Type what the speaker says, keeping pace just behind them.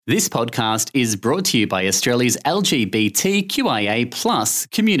This podcast is brought to you by Australia's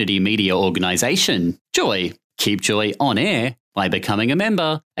LGBTQIA+ community media organisation, Joy. Keep Joy on air by becoming a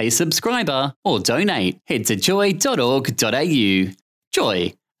member, a subscriber, or donate. Head to joy.org.au.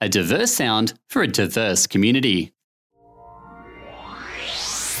 Joy, a diverse sound for a diverse community.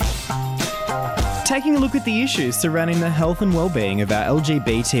 Taking a look at the issues surrounding the health and well-being of our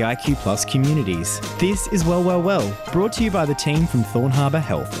LGBTIQ+ communities. This is Well, brought to you by the team from Thorn Harbour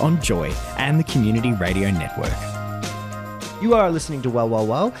Health on Joy and the Community Radio Network. You are listening to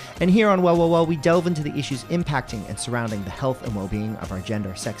Well, and here on Well, we delve into the issues impacting and surrounding the health and well-being of our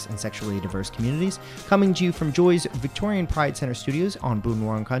gender, sex, and sexually diverse communities. Coming to you from Joy's Victorian Pride Centre studios on Boon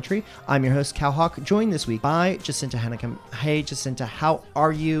Wurrung Country, I'm your host, Cal Hawk, joined this week by Jacinta Hannacum. Hey, Jacinta, how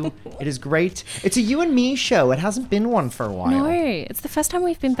are you? It is great. It's a you and me show. It hasn't been one for a while. No, it's the first time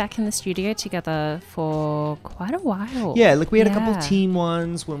we've been back in the studio together for quite a while. Yeah, like we had a couple of team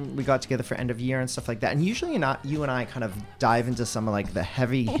ones when we got together for end of year and stuff like that. And usually you and I kind of dive into some of like the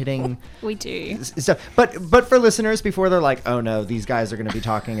heavy hitting we do stuff, but for listeners before they're like, oh no, these guys are going to be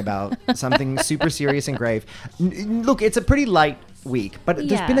talking about something super serious and grave. Look, it's a pretty light week, but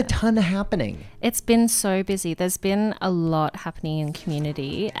there's been a ton happening. It's been so busy. There's been a lot happening in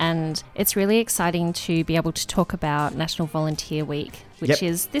community, and it's really exciting to be able to talk about National Volunteer Week, which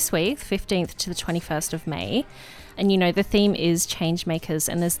is this week, 15th to the 21st of May. And, you know, the theme is change makers,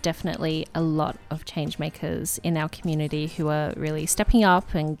 and there's definitely a lot of change makers in our community who are really stepping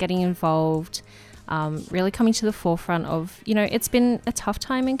up and getting involved, really coming to the forefront of, you know, it's been a tough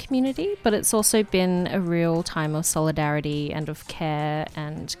time in community, but it's also been a real time of solidarity and of care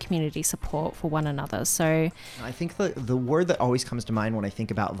and community support for one another. So I think the word that always comes to mind when I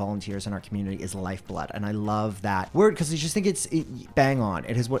think about volunteers in our community is lifeblood. And I love that word because I just think it's bang on.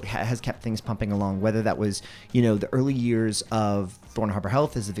 It is what has kept things pumping along, whether that was, you know, the early years of Thorn Harbour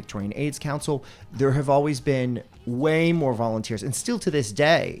Health as the Victorian AIDS Council. There have always been way more volunteers, and still to this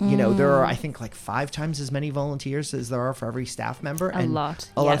day, you know, there are, I think, like 5 times as many volunteers as there are for every staff member. A lot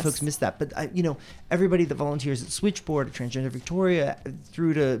of folks miss that. But, you know, everybody that volunteers at Switchboard, at Transgender Victoria,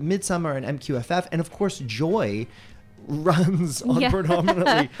 through to Midsummer and MQFF, and of course, Joy runs on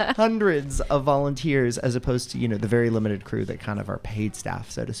predominantly hundreds of volunteers as opposed to, you know, the very limited crew that kind of are paid staff,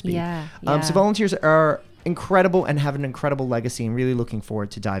 so to speak. So volunteers are incredible and have an incredible legacy, and really looking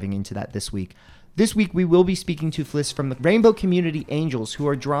forward to diving into that this week. This week, we will be speaking to Fliss from the Rainbow Community Angels, who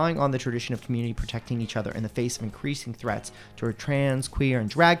are drawing on the tradition of community protecting each other in the face of increasing threats to our trans, queer, and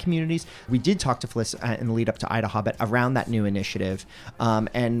drag communities. We did talk to Fliss in the lead up to Ida Hobbit around that new initiative,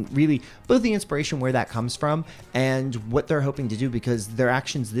 and really both the inspiration where that comes from and what they're hoping to do, because their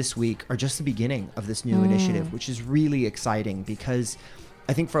actions this week are just the beginning of this new initiative, which is really exciting because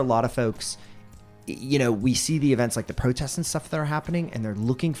I think for a lot of folks, you know, we see the events like the protests and stuff that are happening, and they're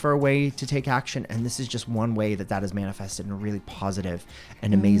looking for a way to take action. And this is just one way that is manifested in a really positive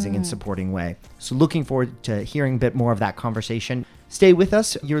and amazing and supporting way. So looking forward to hearing a bit more of that conversation. Stay with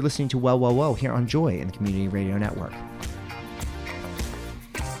us. You're listening to Well here on Joy in the Community Radio Network.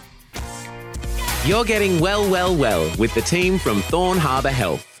 You're getting well with the team from Thorn Harbour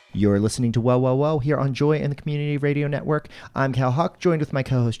Health. You're listening to Well here on Joy and the Community Radio Network. I'm Cal Hawk, joined with my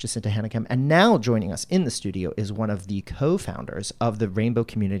co-host Jacinta Hannacum, and now joining us in the studio is one of the co-founders of the Rainbow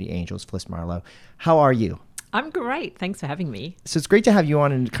Community Angels, Fliss Marlowe. How are you? I'm great. Thanks for having me. So it's great to have you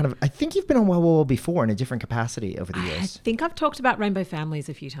on, and kind of, I think you've been on Well before in a different capacity over the years. I think I've talked about rainbow families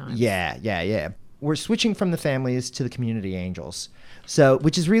a few times. Yeah. We're switching from the families to the Community Angels, so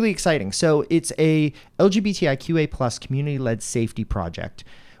which is really exciting. So it's a LGBTIQA+ community-led safety project,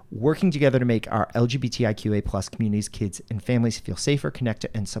 working together to make our LGBTIQA+ communities, kids, and families feel safer, connected,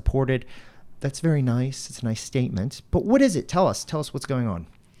 and supported. That's very nice. It's a nice statement. But what is it? Tell us what's going on.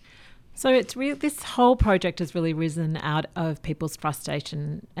 So it's this whole project has really risen out of people's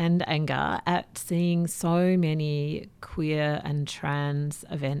frustration and anger at seeing so many queer and trans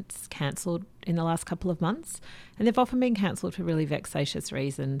events cancelled in the last couple of months. And they've often been cancelled for really vexatious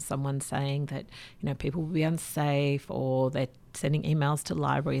reasons. Someone saying that, you know, people will be unsafe, or they're sending emails to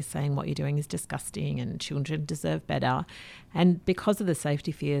libraries saying what you're doing is disgusting and children deserve better. And because of the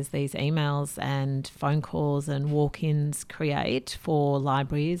safety fears these emails and phone calls and walk-ins create for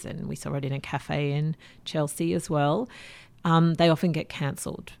libraries, and we saw it in a cafe in Chelsea as well, they often get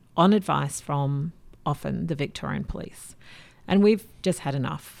cancelled on advice from often the Victorian Police. And we've just had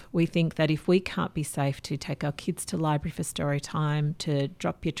enough. We think that if we can't be safe to take our kids to library for story time, to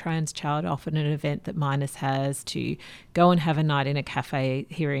drop your trans child off at an event that Minus has, to go and have a night in a cafe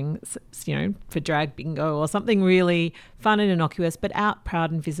hearing, you know, for drag bingo or something really fun and innocuous, but out,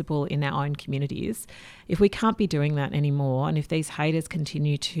 proud and visible in our own communities, if we can't be doing that anymore, and if these haters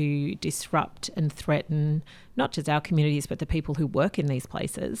continue to disrupt and threaten not just our communities but the people who work in these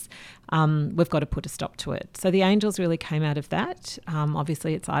places, we've got to put a stop to it. So the Angels really came out of that.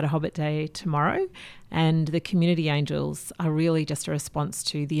 Obviously it's Ida Hobbit Day tomorrow, and the Community Angels are really just a response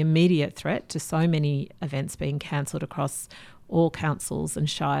to the immediate threat to so many events being cancelled across all councils and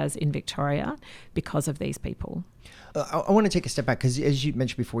shires in Victoria because of these people. I want to take a step back because, as you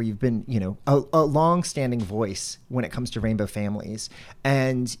mentioned before, you've been, a long-standing voice when it comes to rainbow families.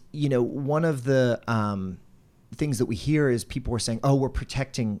 And, one of the things that we hear is people are saying, oh, we're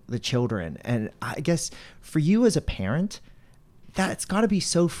protecting the children. And I guess for you as a parent, that's got to be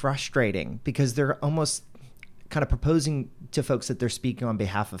so frustrating because they're almost kind of proposing to folks that they're speaking on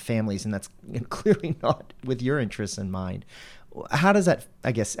behalf of families, and that's clearly not with your interests in mind. How does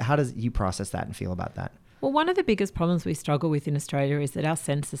you process that and feel about that? Well, one of the biggest problems we struggle with in Australia is that our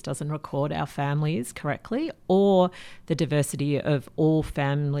census doesn't record our families correctly, or the diversity of all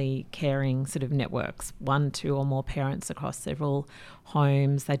family caring sort of networks, 1, 2 or more parents across several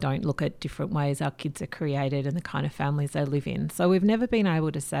homes. They don't look at different ways our kids are created and the kind of families they live in. So we've never been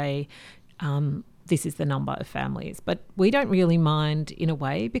able to say, this is the number of families. But we don't really mind in a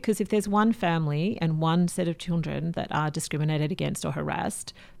way, because if there's one family and one set of children that are discriminated against or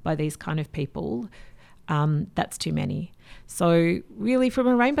harassed by these kind of people, that's too many. So really, from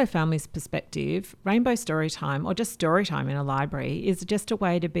a rainbow family's perspective, rainbow story time, or just story time in a library, is just a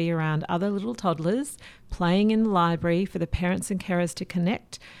way to be around other little toddlers playing in the library for the parents and carers to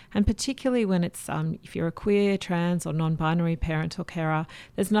connect. And particularly when it's if you're a queer, trans or non-binary parent or carer,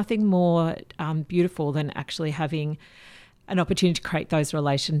 there's nothing more beautiful than actually having an opportunity to create those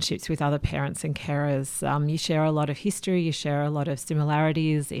relationships with other parents and carers. You share a lot of history, you share a lot of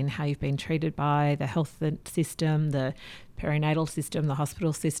similarities in how you've been treated by the health system, the perinatal system, the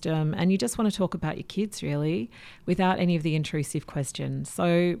hospital system, and you just want to talk about your kids really without any of the intrusive questions.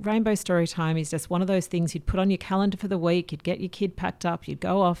 So Rainbow Story Time is just one of those things you'd put on your calendar for the week, you'd get your kid packed up, you'd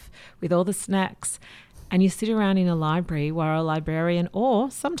go off with all the snacks, and you sit around in a library where a librarian, or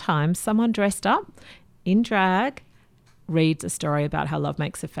sometimes someone dressed up in drag, reads a story about how love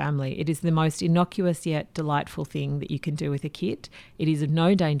makes a family. It is the most innocuous yet delightful thing that you can do with a kid. It is of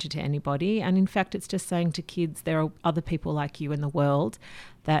no danger to anybody. And in fact, it's just saying to kids, there are other people like you in the world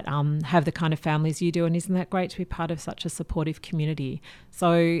that have the kind of families you do. And isn't that great to be part of such a supportive community?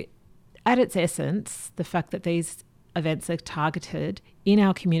 So at its essence, the fact that these events are targeted in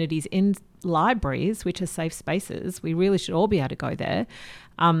our communities, in libraries, which are safe spaces, we really should all be able to go there,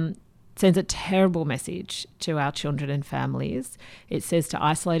 sends a terrible message to our children and families. It says to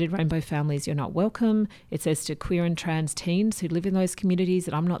isolated rainbow families, you're not welcome. It says to queer and trans teens who live in those communities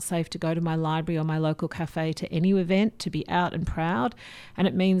that I'm not safe to go to my library or my local cafe to any event, to be out and proud. And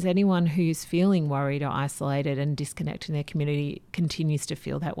it means anyone who's feeling worried or isolated and disconnected in their community continues to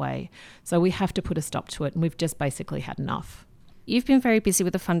feel that way. So we have to put a stop to it, and we've just basically had enough. You've been very busy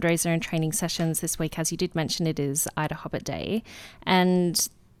with the fundraiser and training sessions this week. As you did mention, it is Ida Hobbit Day. And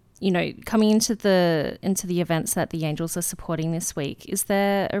coming into the events that the Angels are supporting this week, is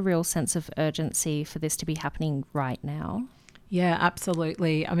there a real sense of urgency for this to be happening right now? Yeah,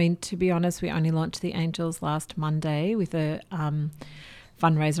 absolutely. I mean, to be honest, we only launched the Angels last Monday with a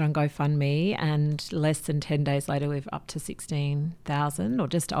fundraiser on GoFundMe, and less than 10 days later, we're up to 16,000 or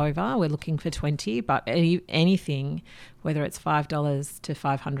just over. We're looking for 20, but anything, whether it's $5 to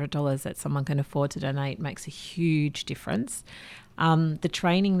 $500 that someone can afford to donate, makes a huge difference. The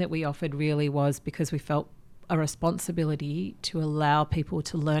training that we offered really was because we felt a responsibility to allow people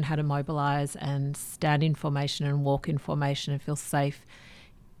to learn how to mobilise and stand in formation and walk in formation and feel safe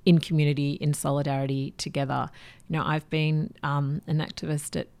in community, in solidarity together. I've been an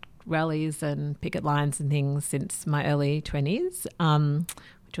activist at rallies and picket lines and things since my early 20s,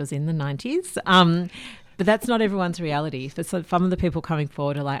 which was in the 90s. But that's not everyone's reality. For some of the people coming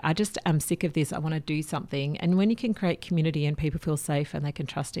forward are like, I just am sick of this. I want to do something. And when you can create community and people feel safe and they can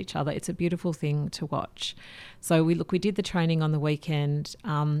trust each other, it's a beautiful thing to watch. So we did the training on the weekend,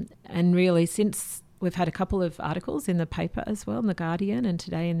 and really since we've had a couple of articles in the paper as well, in The Guardian and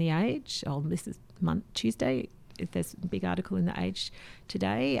today in The Age. This is Tuesday. There's a big article in The Age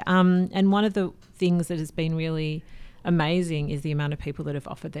today. And one of the things that has been really amazing is the amount of people that have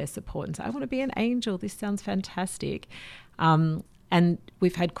offered their support and say, I want to be an angel. This sounds fantastic. And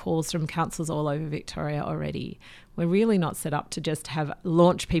we've had calls from councils all over Victoria already. We're really not set up to just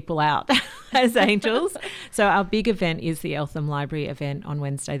launch people out as angels. So our big event is the Eltham Library event on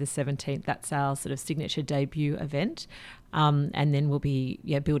Wednesday the 17th. That's our sort of signature debut event. And then we'll be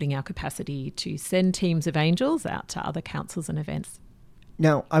building our capacity to send teams of angels out to other councils and events.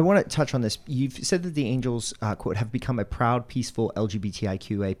 Now, I want to touch on this. You've said that the Angels, quote, have become a proud, peaceful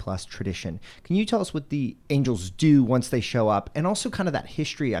LGBTIQA plus tradition. Can you tell us what the Angels do once they show up, and also kind of that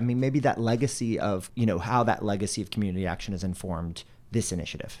history? I mean, maybe that legacy of, how that legacy of community action has informed this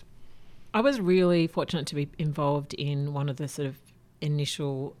initiative. I was really fortunate to be involved in one of the sort of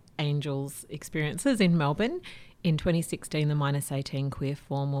initial Angels experiences in Melbourne. In 2016, the -18 queer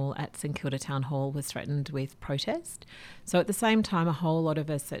formal at St Kilda Town Hall was threatened with protest. So at the same time, a whole lot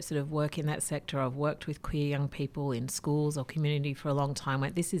of us that sort of work in that sector, I've worked with queer young people in schools or community for a long time,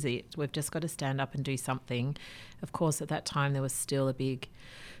 went, this is it. We've just got to stand up and do something. Of course, at that time, there was still a big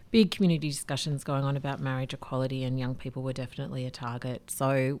community discussions going on about marriage equality, and young people were definitely a target.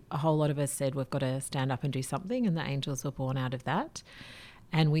 So a whole lot of us said we've got to stand up and do something, and the Angels were born out of that.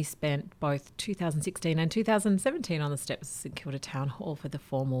 And we spent both 2016 and 2017 on the steps of St Kilda Town Hall for the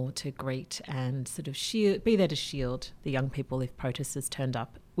formal to greet and sort of be there to shield the young people if protesters turned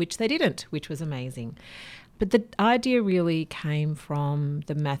up, which they didn't, which was amazing. But the idea really came from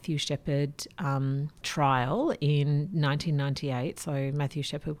the Matthew Shepherd trial in 1998. So Matthew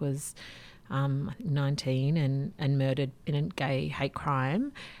Shepherd was 19 and murdered in a gay hate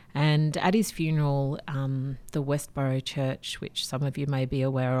crime. And at his funeral, the Westboro Church, which some of you may be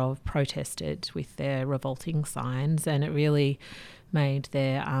aware of, protested with their revolting signs, and it really made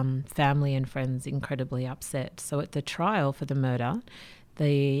their family and friends incredibly upset. So at the trial for the murder,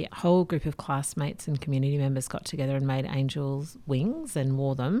 the whole group of classmates and community members got together and made Angels wings and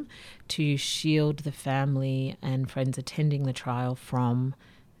wore them to shield the family and friends attending the trial from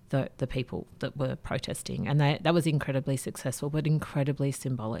the people that were protesting. And that was incredibly successful, but incredibly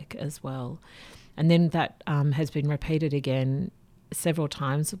symbolic as well. And then that has been repeated again several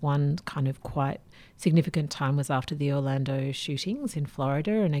times. One kind of quite significant time was after the Orlando shootings in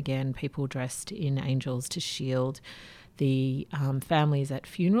Florida, and again, people dressed in Angels to shield the families at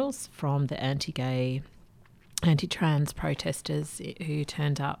funerals from the anti-gay, anti-trans protesters who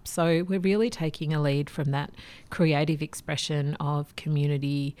turned up. So we're really taking a lead from that creative expression of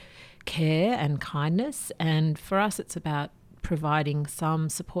community care and kindness. And for us, it's about providing some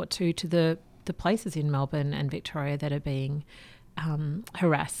support to the places in Melbourne and Victoria that are being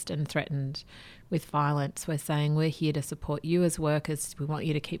harassed and threatened with violence. We're saying we're here to support you as workers. We want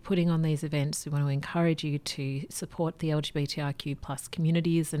you to keep putting on these events. We want to encourage you to support the LGBTIQ plus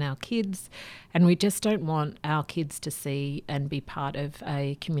communities and our kids. And we just don't want our kids to see and be part of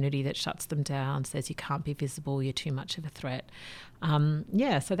a community that shuts them down, says you can't be visible, you're too much of a threat.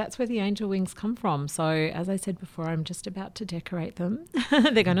 So that's where the angel wings come from. So as I said before, I'm just about to decorate them.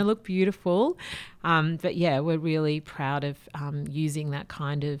 They're going to look beautiful. But yeah, we're really proud of using that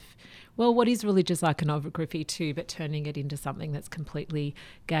kind of, well, what is religious iconography too, but turning it into something that's completely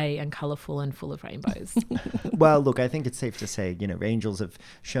gay and colourful and full of rainbows. Well, look, I think it's safe to say, angels have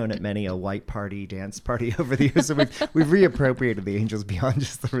shown at many a white party, dance party over the years. So we've reappropriated the angels beyond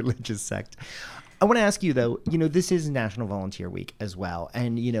just the religious sect. I want to ask you, though, this is National Volunteer Week as well.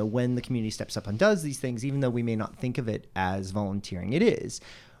 And, when the community steps up and does these things, even though we may not think of it as volunteering, it is.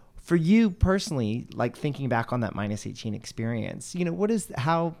 For you personally, like thinking back on that -18 experience,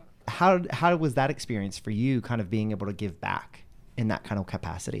 how was that experience for you, kind of being able to give back in that kind of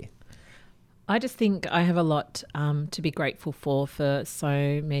capacity? I just think I have a lot to be grateful for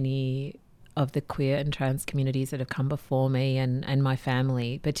so many of the queer and trans communities that have come before me and my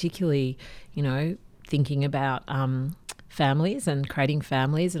family, particularly, thinking about families and creating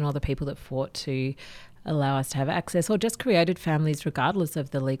families and all the people that fought to allow us to have access, or just created families regardless of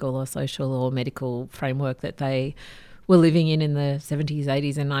the legal or social or medical framework that they were living in the 70s,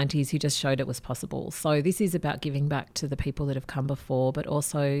 80s and 90s, who just showed it was possible. So this is about giving back to the people that have come before, but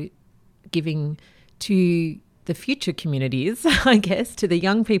also giving to the future communities, I guess, to the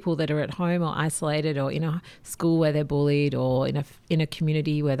young people that are at home or isolated or in a school where they're bullied or in a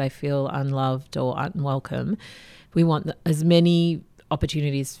community where they feel unloved or unwelcome. We want as many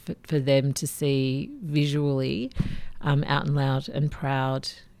opportunities for them to see visually out and loud and proud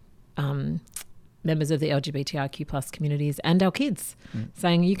members of the LGBTIQ plus communities and our kids,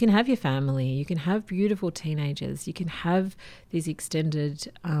 saying you can have your family, you can have beautiful teenagers, you can have these extended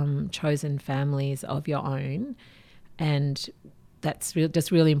chosen families of your own, and that's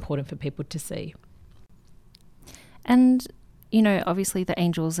just really important for people to see. And obviously the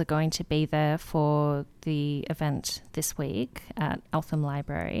Angels are going to be there for the event this week at Eltham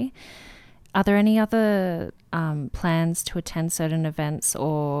Library. Are there any other plans to attend certain events,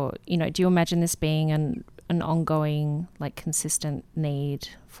 or, do you imagine this being an ongoing, consistent need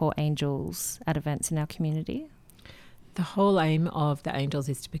for Angels at events in our community? The whole aim of the Angels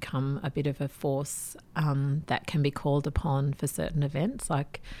is to become a bit of a force that can be called upon for certain events.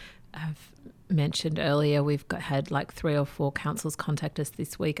 Like I've mentioned earlier, we've had like 3 or 4 councils contact us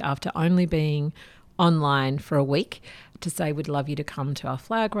this week after only being online for a week to say we'd love you to come to our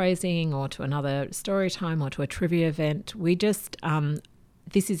flag raising or to another story time or to a trivia event. We just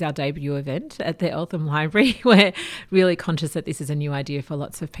this is our debut event at the Eltham Library. We're really conscious that this is a new idea for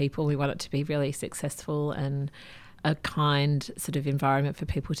lots of people. We want it to be really successful and a kind sort of environment for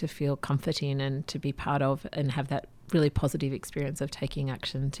people to feel comfort in and to be part of and have that really positive experience of taking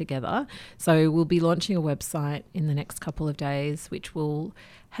action together. So we'll be launching a website in the next couple of days, which will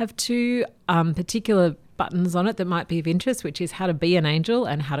have 2 particular buttons on it that might be of interest, which is how to be an angel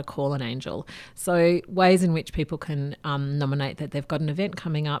and how to call an angel. So ways in which people can nominate that they've got an event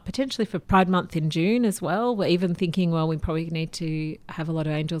coming up, potentially for Pride Month in June as well. We're even thinking, well, we probably need to have a lot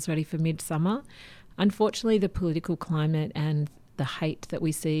of angels ready for midsummer. Unfortunately, the political climate and the hate that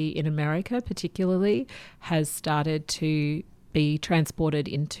we see in America particularly has started to be transported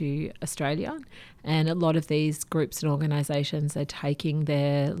into Australia, and a lot of these groups and organisations are taking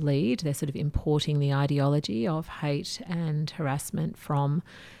their lead. They're sort of importing the ideology of hate and harassment from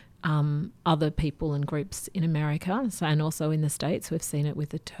other people and groups in America, and also in the States. We've seen it with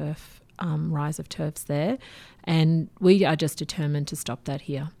the TERF, rise of TERFs there, and we are just determined to stop that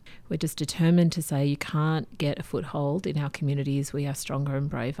here. We're just determined to say you can't get a foothold in our communities. We are stronger and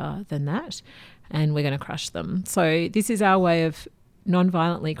braver than that, and we're going to crush them. So this is our way of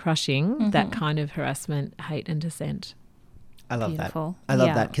non-violently crushing that kind of harassment, hate and dissent. I love Beautiful. that. I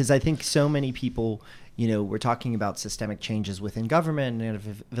love that because I think so many people, we're talking about systemic changes within government and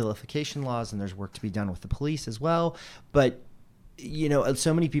vilification laws, and there's work to be done with the police as well. But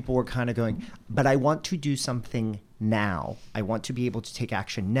so many people were kind of going, but I want to do something now. I want to be able to take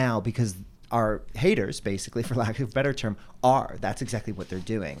action now because our haters, basically, for lack of a better term, that's exactly what they're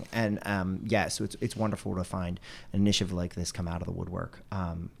doing. And so it's wonderful to find an initiative like this come out of the woodwork.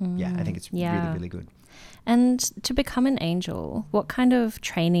 I think it's really, really good. And to become an angel, what kind of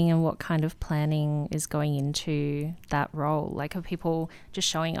training and what kind of planning is going into that role? Like, are people just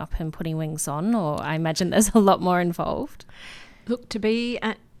showing up and putting wings on, or I imagine there's a lot more involved? Look,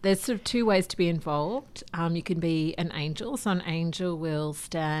 there's sort of 2 ways to be involved. You can be an angel. So an angel will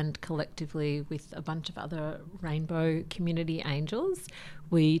stand collectively with a bunch of other rainbow community angels.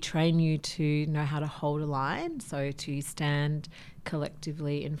 We train you to know how to hold a line, so to stand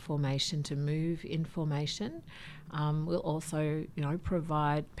collectively in formation, to move in formation. We'll also,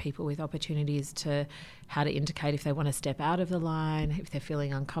 provide people with opportunities to how to indicate if they want to step out of the line, if they're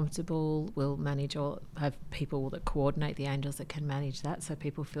feeling uncomfortable. We'll manage or have people that coordinate the angels that can manage that so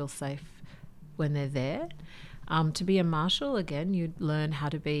people feel safe when they're there. To be a marshal, again, you learn how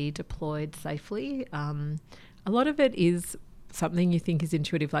to be deployed safely. A lot of it is something you think is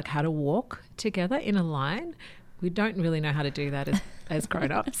intuitive, like how to walk together in a line. We don't really know how to do that as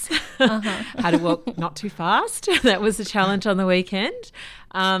grown-ups. How to walk not too fast. That was a challenge on the weekend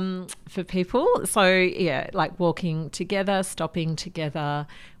for people. So, like walking together, stopping together,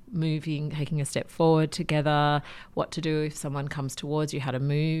 moving, taking a step forward together, what to do if someone comes towards you, how to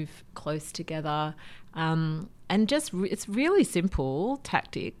move close together. And just it's really simple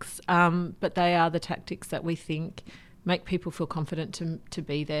tactics, but they are the tactics that we think make people feel confident to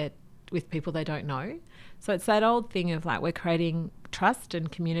be there with people they don't know. So it's that old thing of like we're creating trust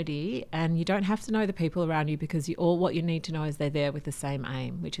and community, and you don't have to know the people around you because what you need to know is they're there with the same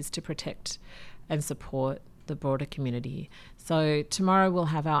aim, which is to protect and support the broader community. So tomorrow we'll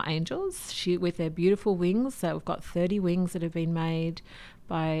have our angels shoot with their beautiful wings. So we've got 30 wings that have been made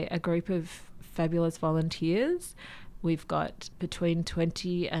by a group of fabulous volunteers. We've got between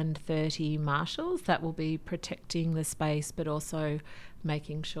 20 and 30 marshals that will be protecting the space, but also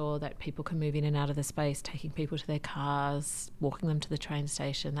making sure that people can move in and out of the space, taking people to their cars, walking them to the train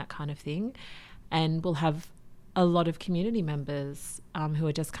station, that kind of thing. And we'll have a lot of community members who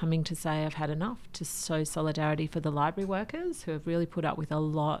are just coming to say, I've had enough, to show solidarity for the library workers who have really put up with a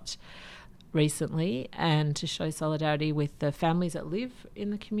lot recently, and to show solidarity with the families that live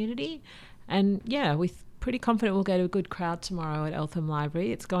in the community. And we're pretty confident we'll get a good crowd tomorrow at Eltham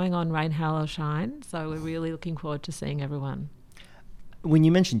Library. It's going on rain, hail or shine, so we're really looking forward to seeing everyone. When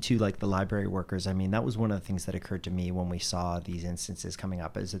you mentioned too, like the library workers, I mean, that was one of the things that occurred to me when we saw these instances coming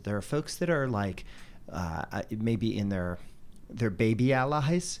up, is that there are folks that are like maybe in their baby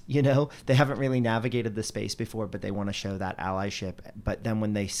allies, they haven't really navigated the space before, but they want to show that allyship. But then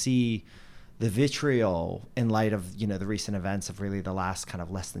when they see the vitriol in light of, the recent events of really the last kind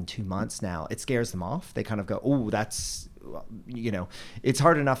of less than 2 months now, it scares them off. They kind of go, oh, that's you know, it's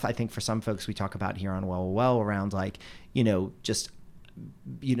hard enough, I think, for some folks we talk about here on Well around like, you know, just,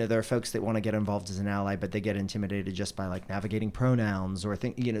 you know, there are folks that want to get involved as an ally, but they get intimidated just by like navigating pronouns or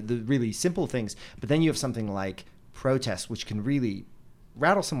you know, the really simple things. But then you have something like protest, which can really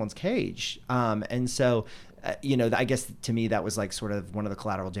rattle someone's cage. And so, you know, I guess to me, that was like sort of one of the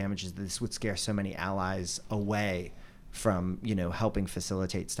collateral damages, that this would scare so many allies away from, you know, helping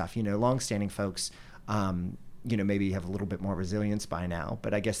facilitate stuff. You know, longstanding folks, you know, maybe have a little bit more resilience by now,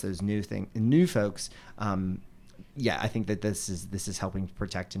 but I guess those new folks, yeah, I think that this is helping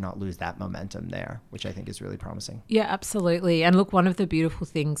protect and not lose that momentum there, which I think is really promising. Yeah, absolutely. And look, one of the beautiful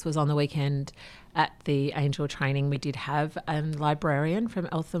things was on the weekend at the Angel training, we did have a librarian from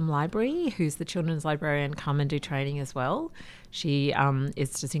Eltham Library, who's the children's librarian, come and do training as well. She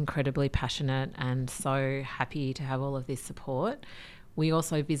is just incredibly passionate and so happy to have all of this support. We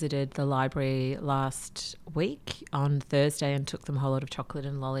also visited the library last week on Thursday and took them a whole lot of chocolate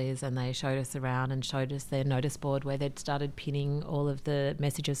and lollies, and they showed us around and showed us their notice board where they'd started pinning all of the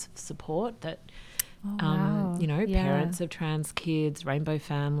messages of support that, you know, parents of trans kids, rainbow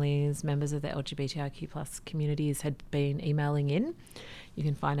families, members of the LGBTIQ plus communities had been emailing in. You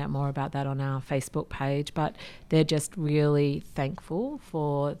can find out more about that on our Facebook page, but they're just really thankful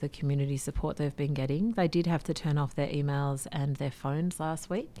for the community support they've been getting. They did have to turn off their emails and their phones last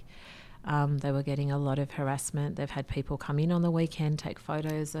week. They were getting a lot of harassment. They've had people come in on the weekend, take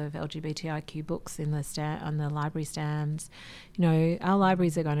photos of LGBTIQ books in the on the library stands. You know, our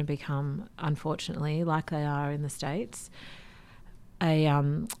libraries are going to become, unfortunately, like they are in the States,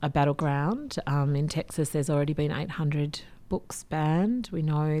 a battleground. In Texas, there's already been 800 books banned. We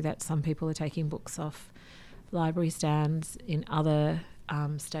know that some people are taking books off library stands in other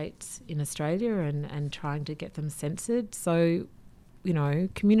states in Australia and trying to get them censored. So, you know,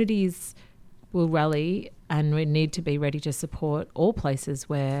 communities will rally, and we need to be ready to support all places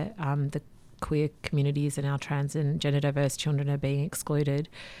where the queer communities and our trans and gender diverse children are being excluded.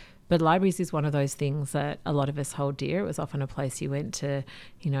 But libraries is one of those things that a lot of us hold dear. It was often a place you went to,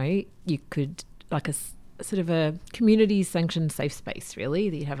 you know, you could, like a sort of a community sanctioned safe space,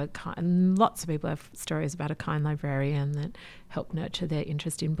 really. That you have and lots of people have stories about a kind librarian that helped nurture their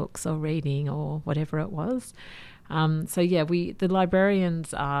interest in books or reading or whatever it was. So yeah, the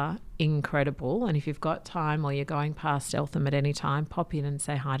librarians are incredible, and if you've got time or you're going past Eltham at any time, pop in and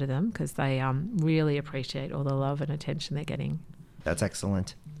say hi to them, because they really appreciate all the love and attention they're getting. That's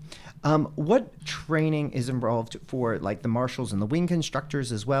excellent. What training is involved for like the marshals and the wing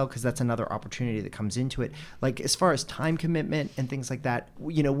constructors as well? Because that's another opportunity that comes into it. Like as far as time commitment and things like that,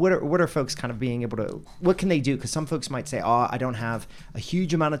 you know, what are folks kind of being able to, what can they do? Because some folks might say, oh, I don't have a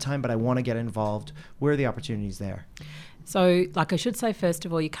huge amount of time, but I want to get involved. Where are the opportunities there? So, like I should say, first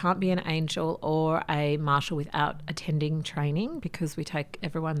of all, you can't be an angel or a marshal without attending training, because we take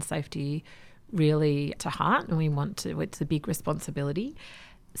everyone's safety really to heart, and we want to, it's a big responsibility.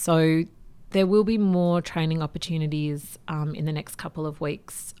 So there will be more training opportunities in the next couple of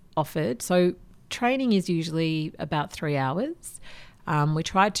weeks offered. So training is usually about 3 hours. We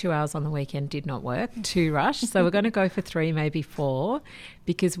tried 2 hours on the weekend, did not work, too rushed. So we're going to go for 3, maybe 4,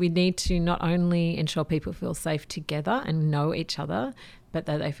 because we need to not only ensure people feel safe together and know each other, but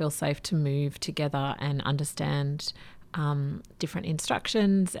that they feel safe to move together and understand different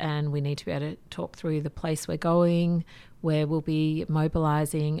instructions, and we need to be able to talk through the place we're going, where we'll be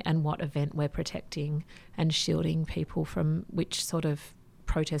mobilising, and what event we're protecting and shielding people from which sort of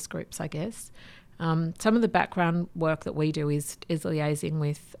protest groups, I guess. Some of the background work that we do is liaising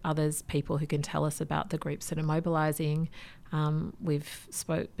with others, people who can tell us about the groups that are mobilising. We've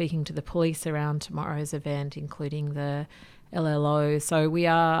speaking to the police around tomorrow's event, including the LLO. So we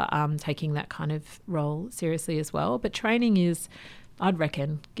are taking that kind of role seriously as well. But training is, I'd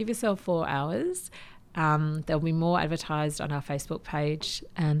reckon, give yourself 4 hours. There'll be more advertised on our Facebook page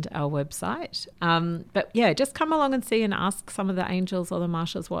and our website. But yeah, just come along and see and ask some of the angels or the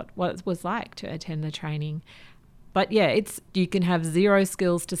marshals what it was like to attend the training. But yeah, you can have 0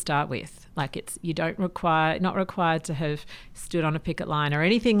 skills to start with. Like not required to have stood on a picket line or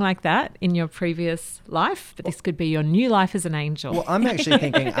anything like that in your previous life, but this could be your new life as an angel. Well, I'm actually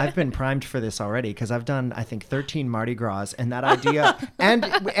thinking I've been primed for this already, because I've done, I think, 13 Mardi Gras, and that idea, and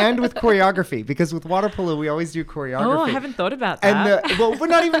with choreography, because with water polo we always do choreography. Oh, I haven't thought about that. And well,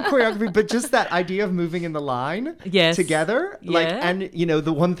 not even choreography, but just that idea of moving in the line together. Yeah. Like, and you know,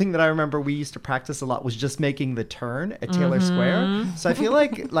 the one thing that I remember we used to practice a lot was just making the turn at Taylor Square. So I feel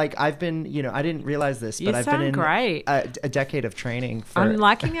like I've been, I didn't realize this, but I've been in great. A decade of training. I'm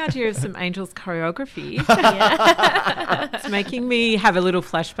liking the idea of some Angels choreography. It's making me have a little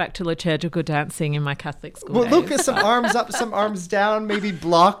flashback to liturgical dancing in my Catholic school days. Look, some arms up, some arms down, maybe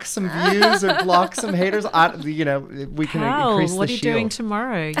block some views or block some haters. We can increase the what are you shield. doing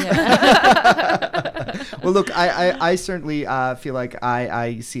tomorrow? Yeah. Well, look, I certainly feel like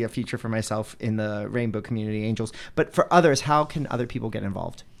I see a future for myself in the Rainbow Community Angels. But for others, how can other people get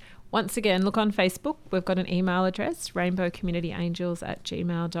involved? Once again, look on Facebook. We've got an email address,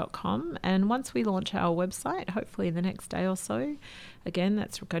 rainbowcommunityangels@gmail.com. And once we launch our website, hopefully in the next day or so, again,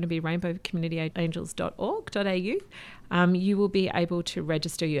 that's going to be rainbowcommunityangels.org.au, you will be able to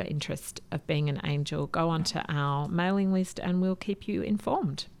register your interest of being an angel. Go onto our mailing list and we'll keep you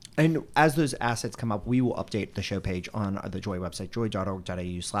informed. And as those assets come up, we will update the show page on the Joy website,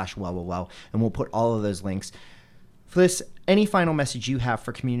 joy.org.au/well, and we'll put all of those links. Fliss, any final message you have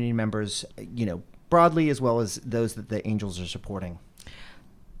for community members, broadly, as well as those that the Angels are supporting?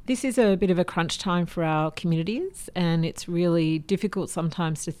 This is a bit of a crunch time for our communities, and it's really difficult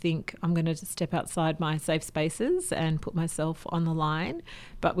sometimes to think I'm going to step outside my safe spaces and put myself on the line.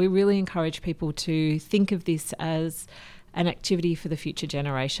 But we really encourage people to think of this as an activity for the future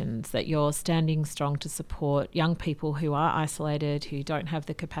generations, that you're standing strong to support young people who are isolated, who don't have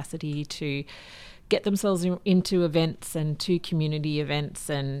the capacity to get themselves into events and to community events,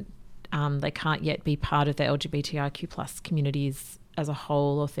 and they can't yet be part of the LGBTIQ plus communities as a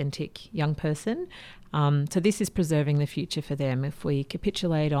whole authentic young person. So this is preserving the future for them. If we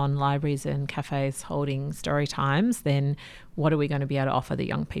capitulate on libraries and cafes holding story times, then what are we going to be able to offer the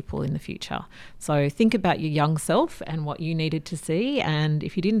young people in the future? So think about your young self and what you needed to see. And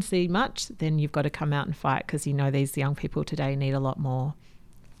if you didn't see much, then you've got to come out and fight, because these young people today need a lot more.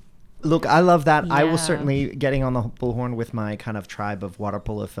 Look, I love that. Yeah. I will certainly getting on the bullhorn with my kind of tribe of water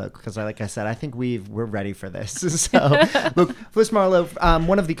polo folk, because like I said, I think we're ready for this. So look, Fliss Marlowe,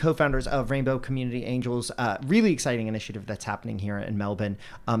 one of the co-founders of Rainbow Community Angels, really exciting initiative that's happening here in Melbourne.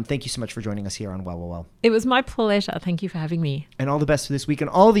 Thank you so much for joining us here on Well. It was my pleasure. Thank you for having me. And all the best for this week and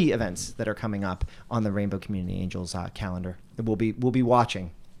all the events that are coming up on the Rainbow Community Angels calendar. We'll be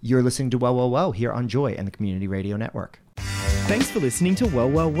watching. You're listening to Well here on Joy and the Community Radio Network. Thanks for listening to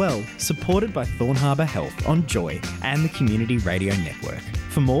Well, supported by Thorn Harbour Health on Joy and the Community Radio Network.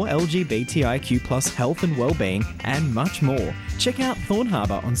 For more LGBTIQ plus health and wellbeing and much more, check out Thorn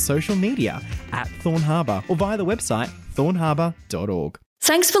Harbour on social media @Thorn Harbour or via the website thornharbour.org.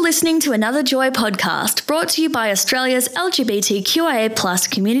 Thanks for listening to another Joy podcast brought to you by Australia's LGBTQIA plus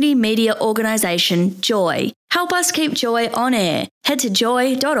community media organisation, Joy. Help us keep Joy on air. Head to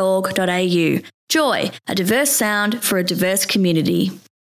joy.org.au. Joy, a diverse sound for a diverse community.